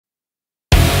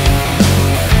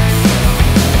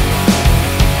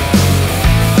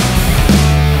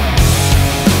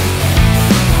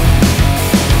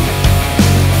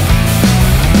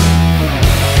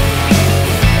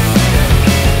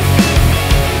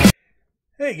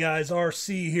Hey guys,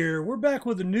 RC here. We're back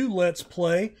with a new Let's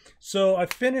Play. So I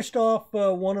finished off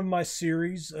one of my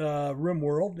series,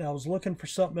 RimWorld, and I was looking for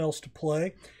something else to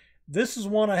play. This is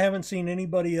one I haven't seen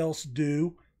anybody else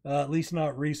do, at least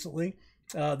not recently.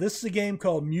 This is a game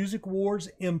called Music Wars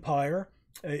Empire.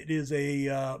 It is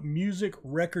a music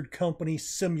record company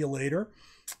simulator.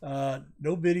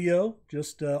 No video,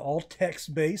 just all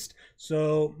text-based.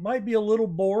 So might be a little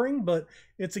boring, but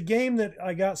it's a game that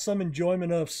I got some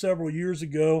enjoyment of several years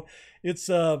ago. It's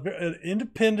an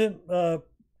independent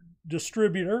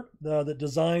distributor that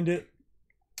designed it.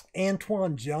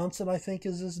 Antoine Johnson, I think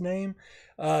is his name.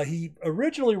 He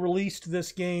originally released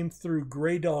this game through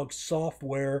Grey Dog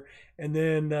Software, and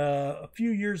then a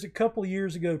couple of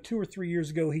years ago, 2 or 3 years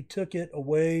ago, he took it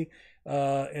away,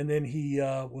 and then he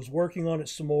was working on it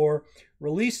some more,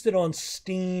 released it on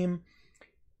Steam.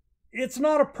 It's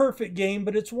not a perfect game,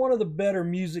 but it's one of the better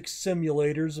music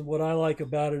simulators, and what I like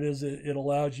about it is it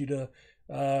allows you to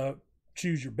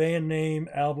choose your band name,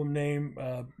 album name,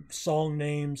 song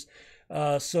names.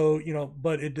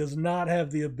 But it does not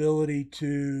have the ability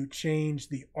to change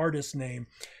the artist name.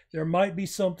 There might be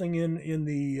something in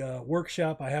the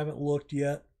workshop. I haven't looked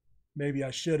yet. Maybe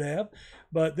I should have.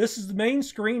 But this is the main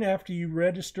screen after you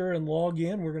register and log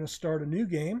in. We're going to start a new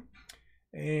game.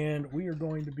 And we are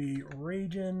going to be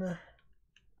Raging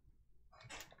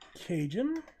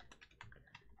Cajun.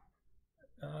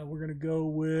 We're going to go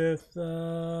with,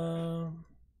 we'll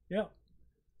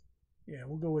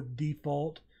go with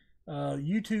default.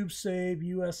 YouTube save,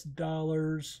 US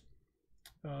dollars,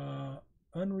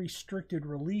 unrestricted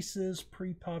releases,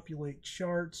 pre-populate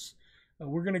charts.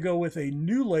 We're going to go with a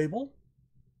new label.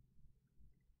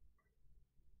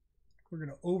 We're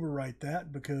going to overwrite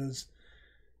that because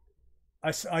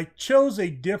I chose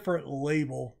a different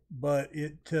label, but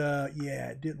it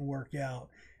didn't work out.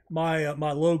 My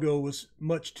logo was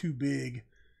much too big.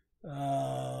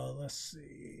 Let's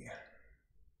see.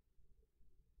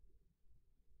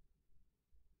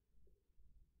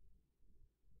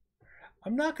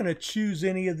 I'm not going to choose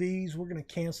any of these. We're going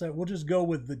to cancel that. We'll just go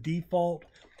with the default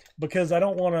because I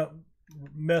don't want to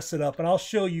mess it up. And I'll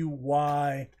show you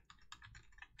why.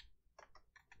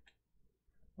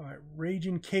 All right,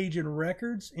 Raging Cajun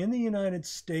Records in the United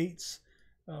States.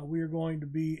 We are going to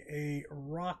be a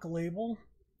rock label,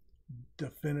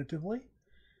 definitively.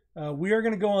 We are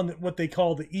going to go on what they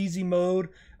call the easy mode.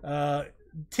 $10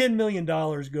 million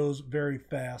goes very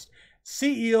fast.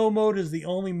 CEO mode is the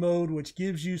only mode which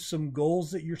gives you some goals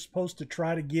that you're supposed to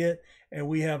try to get, and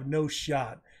we have no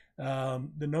shot. The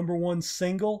 #1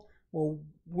 single, well,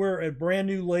 we're a brand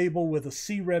new label with a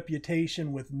C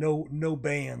reputation with no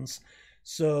bands,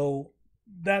 so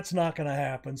that's not going to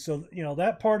happen. So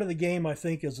that part of the game I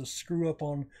think is a screw up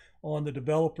on the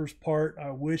developer's part. I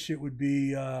wish it would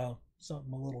be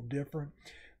something a little different,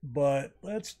 but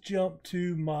let's jump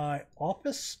to my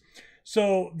office.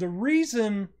 So the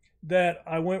reason that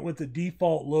I went with the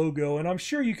default logo, and I'm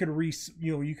sure you can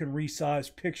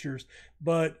resize pictures,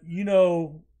 but in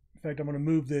fact, I'm going to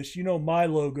move this. My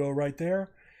logo right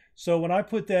there. So when I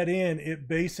put that in, it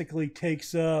basically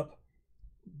takes up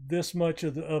this much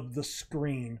of the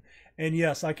screen. And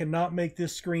yes, I cannot make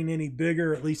this screen any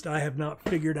bigger. At least I have not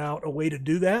figured out a way to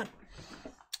do that.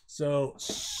 So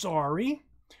sorry.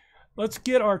 Let's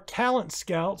get our talent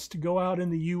scouts to go out in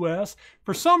the U.S.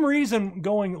 For some reason,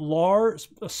 going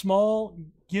small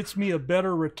gets me a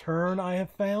better return, I have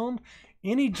found.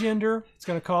 Any gender, it's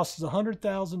going to cost us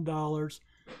 $100,000.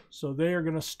 So they are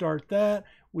going to start that.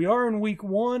 We are in week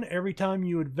 1 every time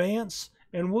you advance,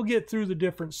 and we'll get through the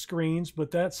different screens, but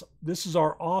this is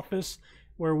our office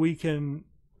where we can,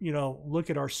 look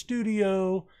at our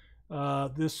studio.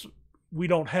 We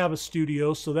don't have a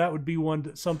studio, so that would be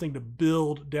something to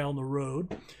build down the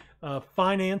road.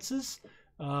 Finances,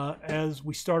 as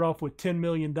we start off with $10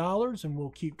 million, and we'll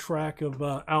keep track of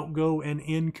outgo and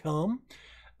income.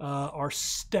 Our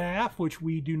staff, which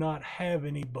we do not have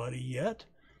anybody yet.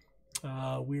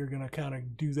 We are going to kind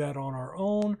of do that on our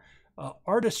own.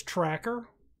 Artist tracker.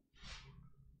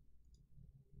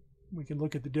 We can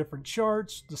look at the different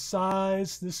charts, the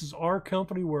size. This is our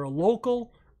company. We're a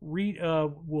local.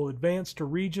 We'll advance to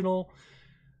regional,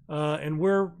 and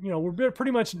we're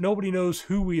pretty much nobody knows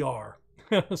who we are.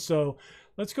 So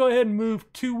let's go ahead and move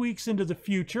 2 weeks into the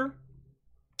future.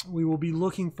 We will be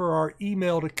looking for our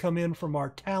email to come in from our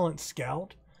talent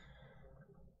scout,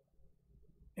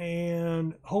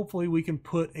 and hopefully we can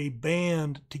put a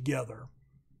band together.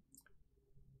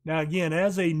 Now again,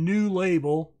 as a new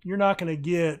label, you're not going to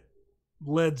get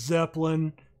Led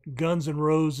Zeppelin, Guns N'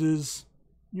 Roses.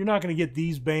 You're not going to get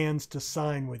these bands to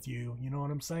sign with you. You know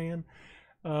what I'm saying?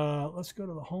 Let's go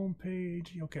to the home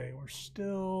page. Okay, we're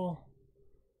still...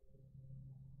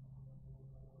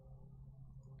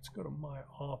 Let's go to my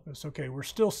office. Okay, we're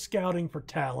still scouting for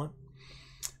talent.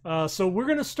 So we're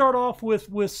going to start off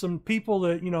with some people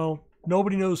that, you know,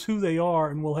 nobody knows who they are,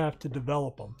 and we'll have to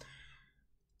develop them.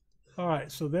 All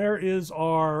right, so there is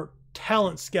our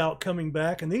talent scout coming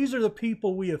back, and these are the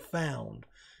people we have found.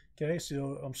 Okay,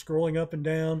 so I'm scrolling up and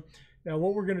down. Now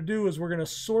what we're going to do is we're going to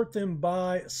sort them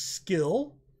by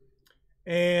skill,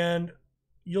 and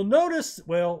you'll notice,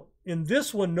 well, in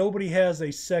this one nobody has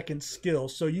a second skill,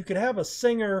 so you could have a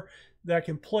singer that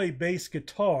can play bass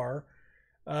guitar,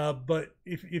 but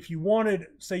if you wanted,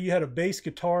 say you had a bass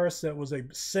guitarist that was a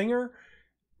singer,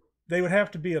 they would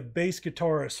have to be a bass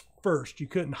guitarist first. You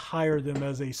couldn't hire them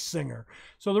as a singer.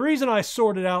 So the reason I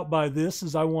sorted out by this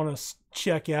is I want to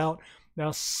check out.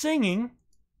 Now singing,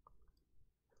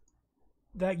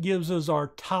 that gives us our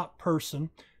top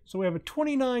person. So we have a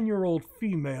 29-year-old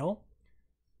female,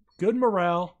 good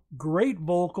morale, great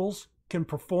vocals, can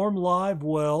perform live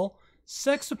well,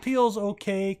 sex appeal's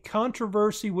okay,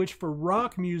 controversy, which for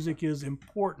rock music is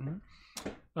important,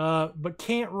 but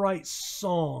can't write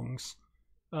songs.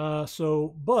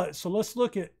 So let's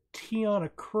look at Tiana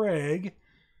Craig.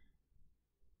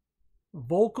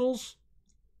 Vocals,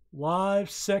 live,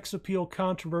 sex appeal,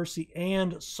 controversy,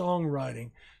 and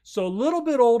songwriting. So a little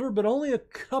bit older, but only a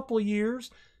couple of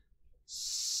years.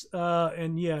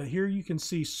 And yeah, here you can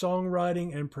see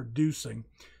songwriting and producing.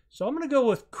 So I'm going to go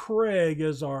with Craig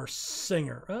as our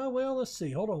singer. Well, let's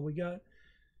see. Hold on. We got,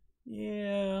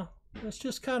 yeah, let's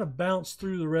just kind of bounce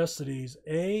through the rest of these.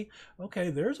 Okay,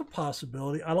 there's a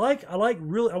possibility. I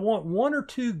want one or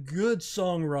two good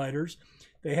songwriters.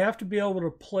 They have to be able to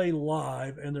play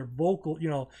live, and their vocal, you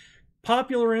know,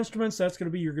 popular instruments, that's going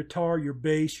to be your guitar, your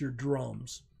bass, your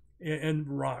drums, and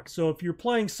rock. So if you're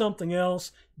playing something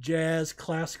else, jazz,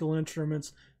 classical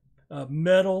instruments,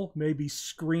 metal, maybe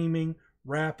screaming,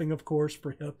 rapping, of course,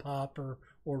 for hip hop or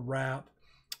rap.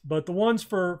 But the ones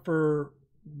for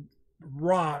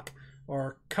rock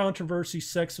are controversy,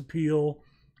 sex appeal,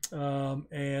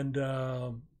 and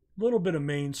little bit of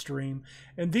mainstream,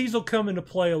 and these will come into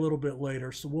play a little bit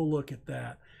later, so we'll look at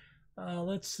that.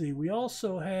 Let's see, we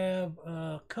also have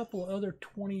a couple other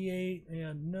 28,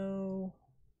 and no,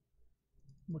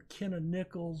 McKenna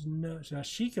Nichols, no. Now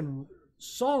she can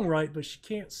songwrite, but she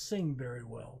can't sing very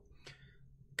well.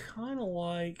 Kind of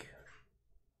like,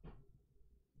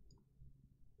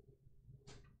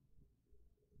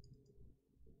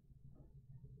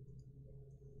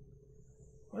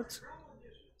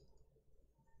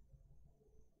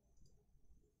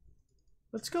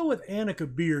 Let's go with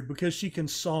Annika Beard because she can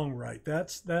songwrite.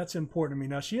 That's important to me.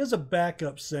 Now she is a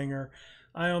backup singer.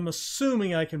 I am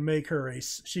assuming I can make her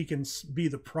she can be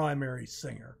the primary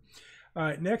singer. All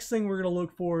right, next thing we're going to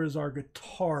look for is our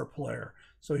guitar player.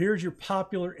 So here's your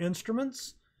popular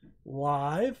instruments.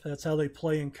 Live, that's how they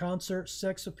play in concert.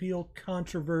 Sex appeal,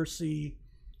 controversy.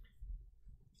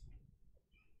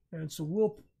 And so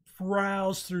we'll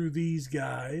browse through these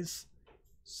guys.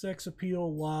 Sex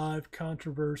appeal, live,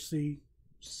 controversy,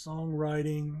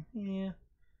 songwriting, yeah.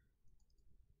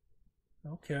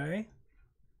 Okay.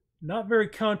 Not very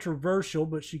controversial,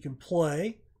 but she can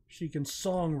play. She can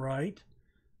songwrite.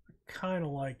 I kind of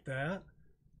like that.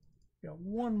 Got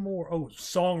one more. Oh,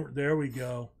 there we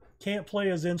go. Can't play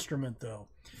his instrument, though.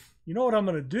 You know what I'm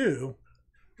going to do?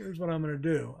 Here's what I'm going to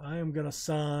do. I am going to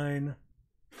sign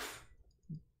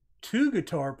two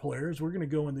guitar players. We're going to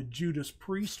go in the Judas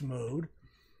Priest mode,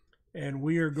 and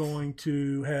we are going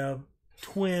to have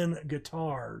twin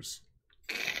guitars.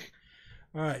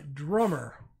 All right,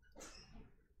 drummer.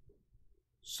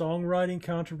 Songwriting,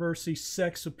 controversy,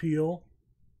 sex appeal,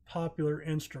 popular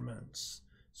instruments.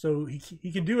 So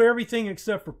he can do everything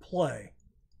except for play.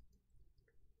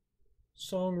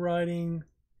 Songwriting,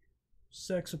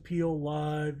 sex appeal,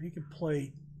 live. He can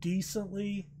play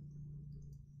decently.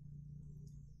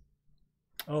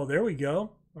 Oh, there we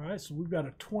go. All right, so we've got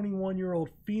a 21-year-old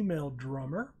female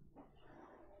drummer.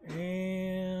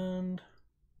 And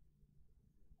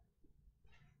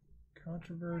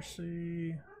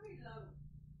controversy.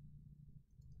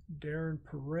 Darren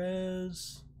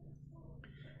Perez.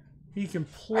 He can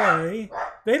play.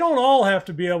 They don't all have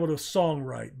to be able to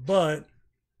songwrite, but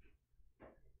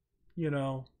you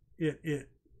know, it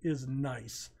is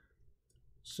nice.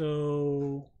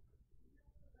 So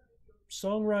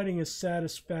songwriting is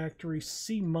satisfactory.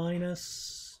 C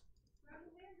minus.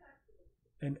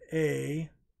 An A.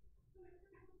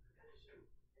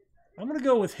 I'm going to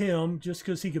go with him just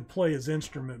because he could play his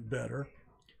instrument better.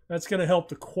 That's going to help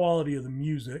the quality of the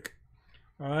music.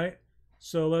 All right.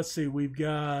 So let's see. We've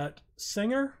got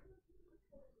singer.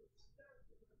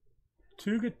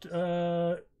 two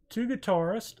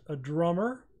guitarists, a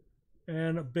drummer,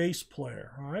 and a bass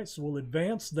player. All right, so we'll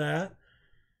advance that.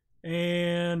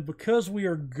 And because we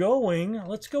are going,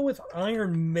 let's go with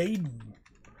Iron Maiden.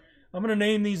 I'm going to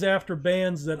name these after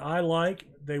bands that I like.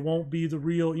 They won't be the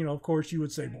real, you know, of course you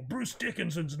would say, well, Bruce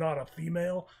Dickinson's not a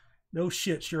female. No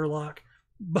shit, Sherlock.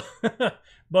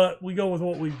 But we go with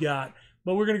what we've got.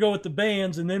 But we're going to go with the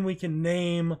bands, and then we can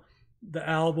name the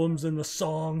albums and the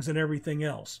songs and everything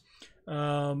else.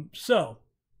 So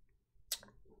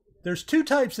there's two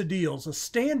types of deals, a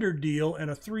standard deal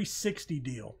and a 360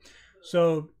 deal.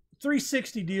 So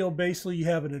 360 deal, basically you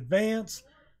have an advance,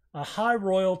 a high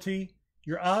royalty,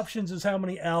 your options is how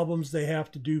many albums they have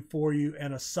to do for you,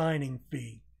 and a signing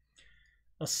fee.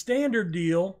 A standard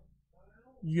deal,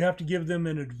 you have to give them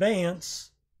an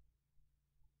advance,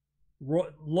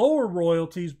 lower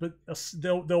royalties, but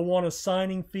they'll want a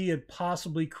signing fee and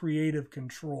possibly creative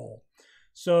control.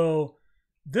 So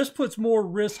this puts more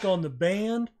risk on the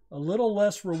band, a little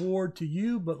less reward to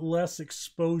you, but less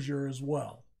exposure as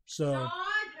well. So, Sean,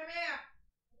 come here.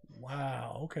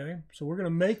 Wow, okay. So we're going to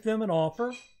make them an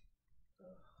offer.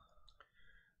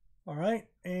 All right,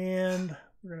 and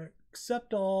we're going to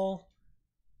accept all.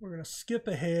 We're going to skip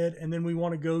ahead, and then we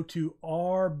want to go to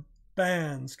our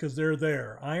bands because they're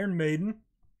there. Iron Maiden.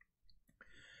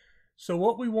 So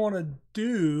what we want to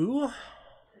do,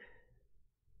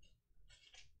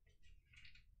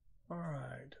 all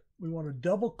right, we want to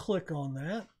double click on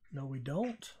that. No, we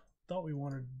don't. Thought we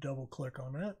wanted to double click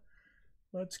on that.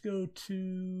 Let's go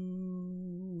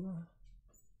to,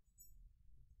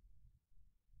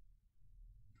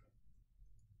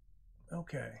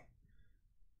 okay.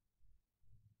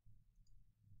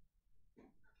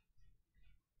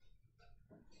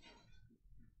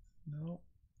 No,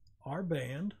 our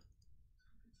band.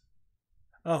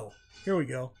 Oh, here we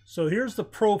go. So here's the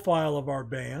profile of our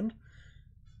band.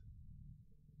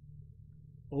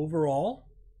 Overall,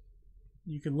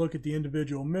 you can look at the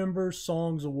individual members,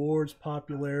 songs, awards,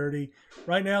 popularity.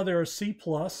 Right now they're a C+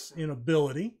 in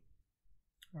ability.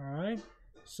 All right,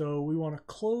 so we want to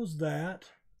close that.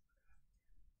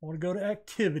 I want to go to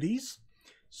activities.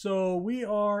 So we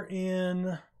are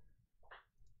in,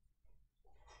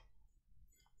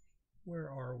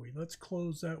 where are we? Let's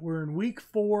close that. We're in week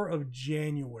 4 of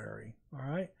January. All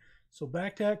right, so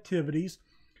back to activities.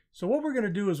 So what we're going to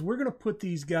do is we're going to put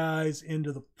these guys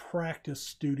into the practice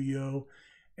studio.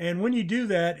 And when you do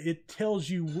that, it tells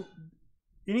you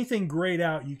anything grayed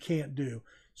out you can't do.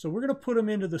 So we're going to put them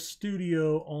into the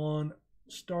studio on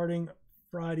starting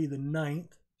Friday the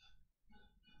 9th.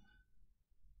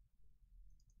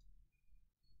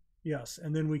 Yes,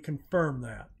 and then we confirm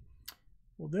that.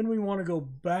 Well, then we want to go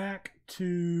back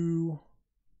to,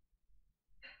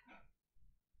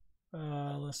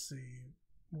 let's see,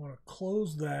 we want to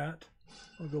close that.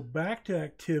 We'll go back to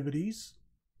activities.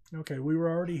 Okay, we were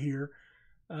already here.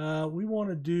 We want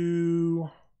to do,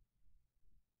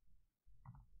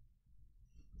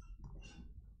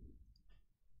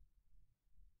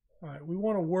 all right, we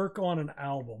want to work on an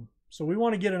album. So we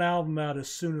want to get an album out as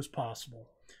soon as possible.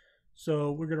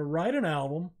 So we're going to write an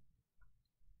album.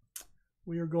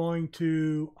 We are going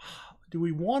to, do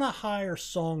we want to hire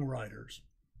songwriters?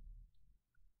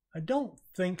 I don't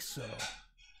think so.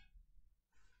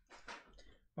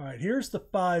 All right, here's the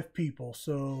 5 people.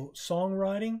 So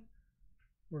songwriting,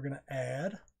 we're going to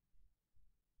add.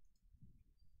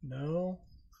 No.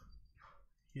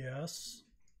 Yes.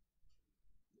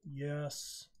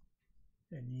 Yes.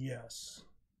 And yes.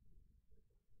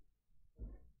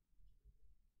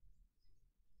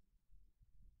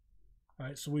 All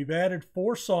right, so we've added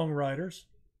 4 songwriters.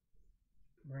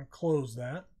 We're going to close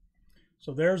that.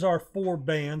 So there's our 4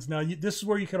 bands. Now, this is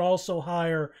where you could also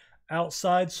hire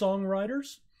outside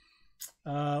songwriters.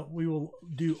 We will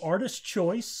do artist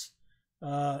choice,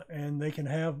 and they can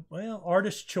have, well,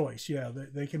 artist choice. Yeah,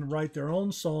 they can write their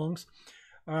own songs.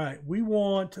 All right, we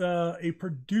want a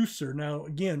producer. Now,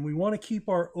 again, we want to keep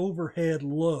our overhead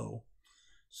low.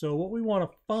 So what we want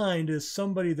to find is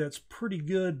somebody that's pretty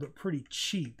good but pretty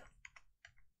cheap.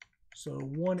 So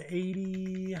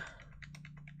 180,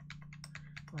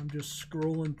 I'm just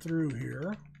scrolling through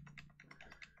here.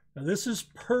 Now this is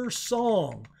per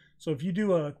song. So if you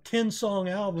do a 10-song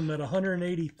album at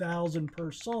 $180,000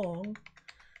 per song,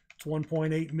 it's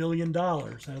 $1.8 million.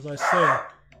 As I said,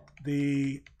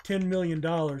 the $10 million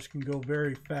can go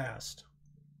very fast.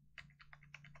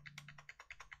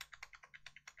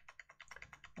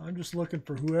 I'm just looking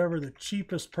for whoever the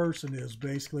cheapest person is,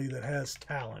 basically, that has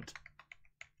talent.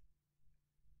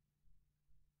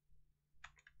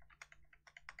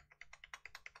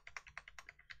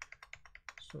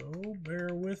 So bear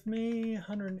with me.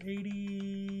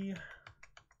 180.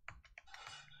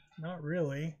 Not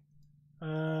really.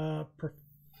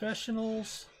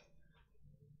 Professionals.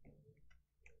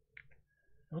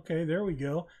 Okay, there we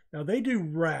go. Now they do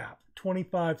rap,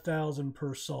 25,000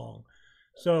 per song.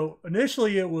 So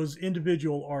initially it was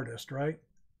individual artist, right?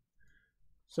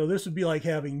 So this would be like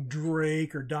having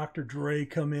Drake or Dr. Dre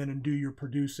come in and do your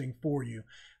producing for you.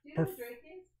 Do you know who Drake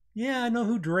is? Yeah, I know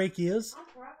who Drake is. I'm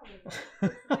probably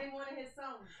What's name one of his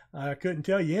songs? I couldn't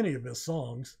tell you any of his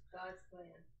songs. God's Plan.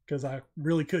 Because I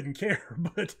really couldn't care.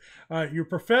 But all right, your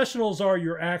professionals are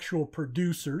your actual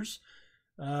producers.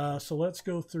 So let's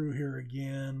go through here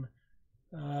again.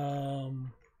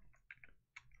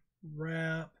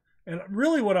 Rap. And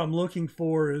really what I'm looking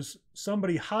for is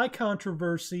somebody high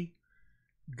controversy,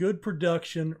 good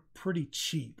production, pretty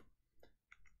cheap.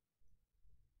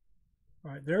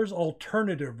 All right, there's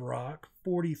alternative rock,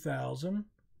 40,000.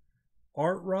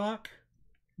 Art rock,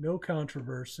 no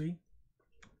controversy.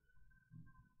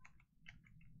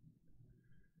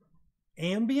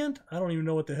 Ambient, I don't even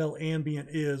know what the hell ambient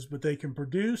is, but they can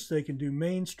produce, they can do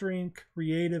mainstream,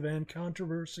 creative, and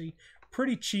controversy.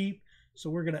 Pretty cheap, so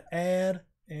we're going to add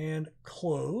and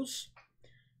close.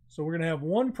 So we're going to have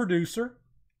one producer.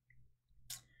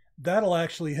 That'll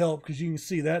actually help because you can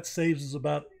see that saves us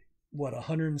about, what,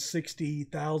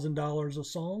 $160,000 a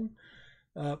song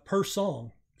per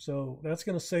song. So that's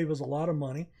going to save us a lot of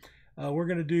money. We're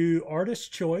going to do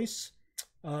artist choice.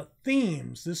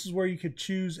 Themes, this is where you could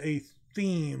choose a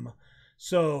theme.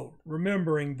 So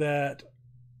remembering that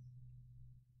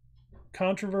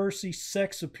controversy,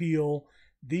 sex appeal,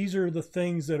 these are the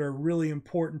things that are really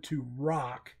important to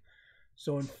rock.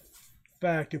 So in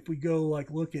fact, if we go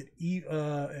like look at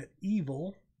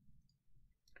evil,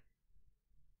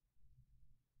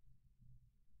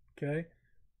 okay,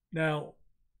 now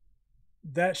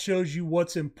that shows you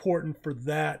what's important for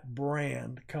that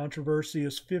brand. Controversy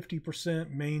is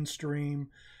 50%, mainstream.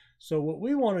 So what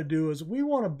we want to do is we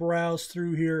want to browse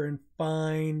through here and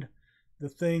find the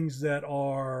things that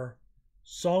are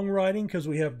songwriting, because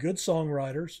we have good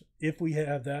songwriters, if we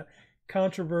have that,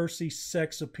 controversy,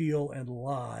 sex appeal, and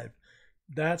live.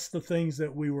 That's the things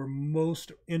that we were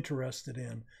most interested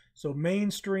in. So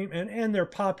mainstream, and they're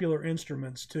popular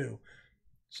instruments too.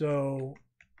 So,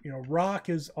 you know, rock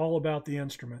is all about the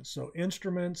instruments. So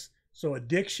instruments, so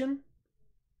addiction.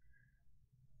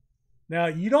 Now,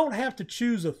 you don't have to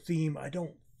choose a theme, I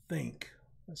don't think.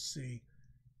 Let's see.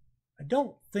 I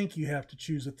don't think you have to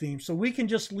choose a theme. So we can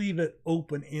just leave it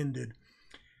open-ended.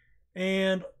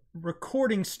 And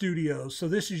recording studios. So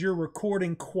this is your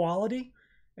recording quality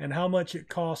and how much it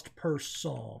cost per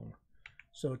song.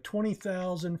 So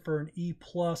 20,000 for an E+.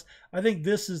 I think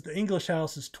this is, the English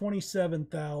House is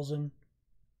 27,000.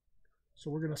 So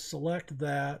we're going to select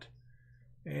that.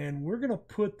 And we're going to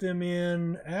put them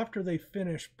in after they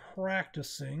finish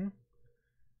practicing.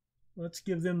 Let's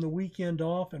give them the weekend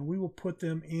off, and we will put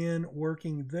them in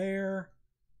working there.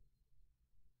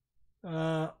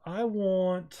 I'm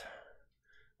going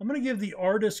to give the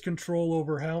artist control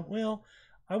over how, well,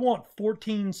 I want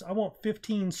 15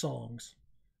 songs.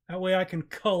 That way I can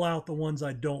cull out the ones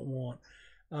I don't want.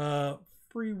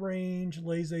 Free range,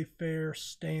 laissez-faire,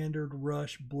 standard,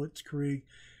 rush, blitzkrieg.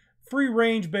 Free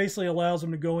range basically allows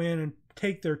them to go in and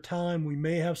take their time. We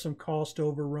may have some cost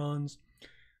overruns.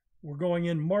 We're going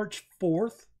in March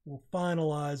 4th. We'll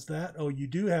finalize that. Oh, you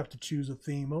do have to choose a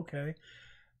theme. Okay.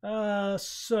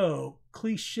 So,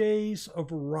 cliches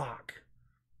of rock.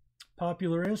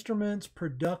 Popular instruments,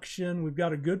 production. We've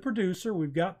got a good producer.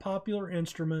 We've got popular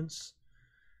instruments.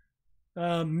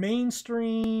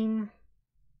 Mainstream.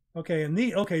 Okay, and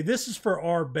this is for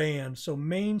our band. So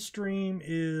mainstream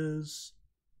is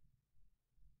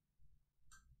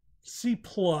C+.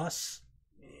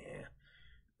 Yeah.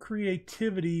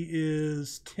 Creativity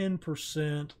is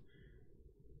 10%.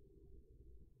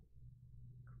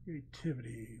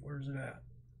 Creativity, where's it at?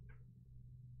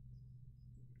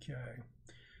 Okay.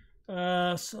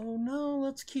 So no,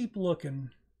 let's keep looking.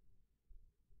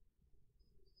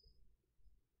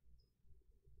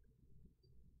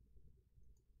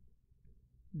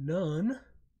 None.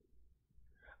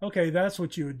 Okay, that's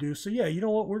what you would do. So yeah, you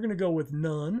know what? We're going to go with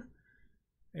none.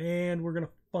 And we're going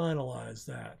to finalize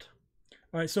that.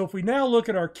 All right, so if we now look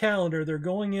at our calendar, they're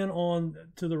going in on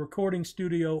to the recording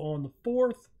studio on the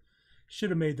 4th. Should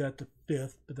have made that the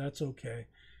 5th, but that's okay.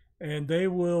 And they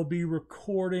will be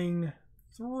recording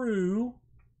through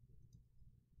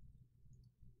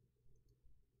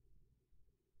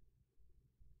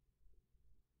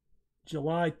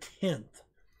July 10th.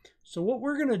 So what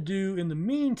we're going to do in the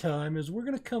meantime is we're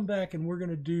going to come back and we're going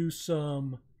to do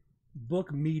some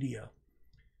book media.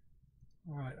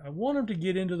 All right, I want them to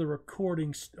get into the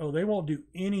recording. Oh, they won't do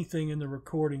anything in the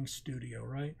recording studio,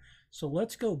 right? So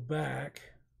let's go back.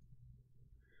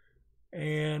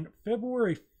 And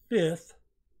February 5th,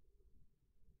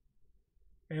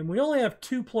 and we only have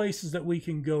 2 places that we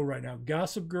can go right now,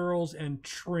 Gossip Girls and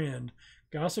Trend.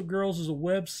 Gossip Girls is a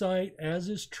website, as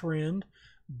is Trend.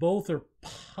 Both are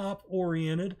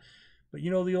pop-oriented, but you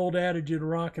know the old adage in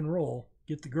rock and roll,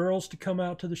 get the girls to come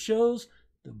out to the shows,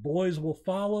 the boys will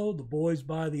follow, the boys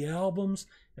buy the albums,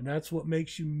 and that's what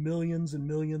makes you millions and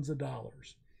millions of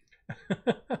dollars.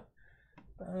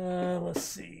 Let's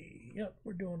see. Yep,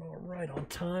 we're doing all right on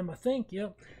time, I think.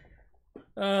 Yep.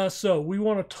 So we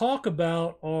want to talk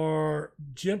about our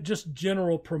just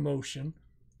general promotion.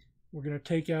 We're going to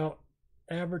take out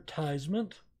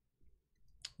advertisement.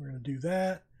 We're going to do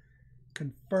that.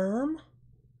 Confirm.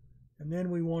 And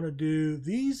then we want to do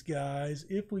these guys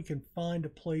if we can find a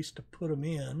place to put them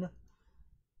in.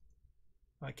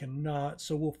 I cannot.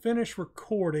 So we'll finish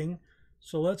recording.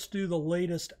 So let's do the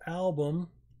latest album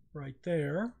right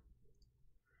there.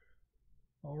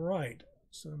 All right.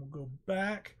 So then we'll go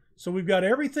back. So we've got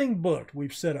everything booked.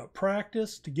 We've set up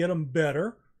practice to get them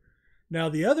better. Now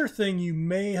the other thing you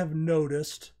may have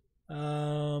noticed,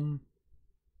 no,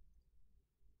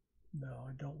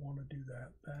 I don't want to do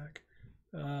that. Back.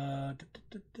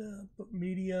 Book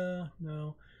media,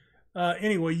 no.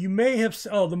 Anyway, you may have,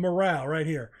 oh, the morale right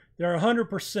here. They're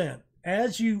 100%.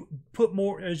 As you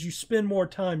spend more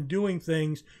time doing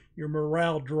things, your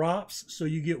morale drops, so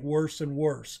you get worse and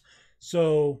worse.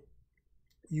 So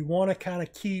you want to kind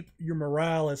of keep your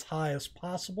morale as high as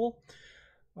possible.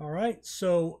 All right,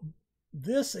 so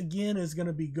this again is going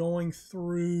to be going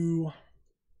through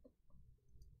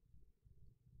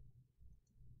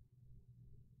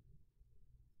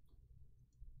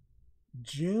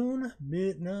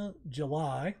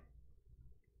July.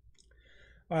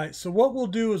 All right, so what we'll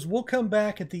do is we'll come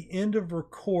back at the end of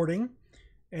recording,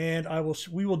 and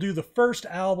we will do the first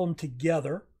album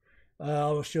together. I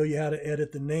will show you how to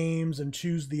edit the names and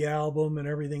choose the album and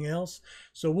everything else.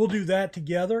 So we'll do that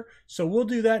together. So we'll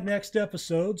do that next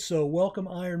episode. So welcome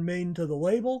Iron Maiden to the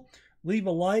label. Leave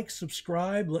a like,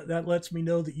 subscribe. That lets me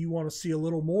know that you want to see a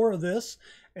little more of this.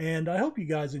 And I hope you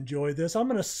guys enjoy this. I'm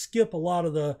going to skip a lot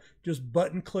of the just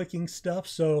button clicking stuff.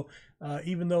 So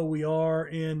even though we are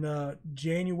in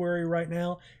January right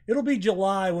now, it'll be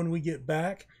July when we get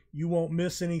back. You won't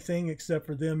miss anything except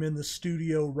for them in the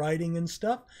studio writing and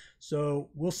stuff. So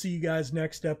we'll see you guys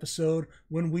next episode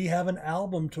when we have an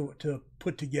album to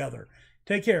put together.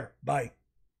 Take care. Bye.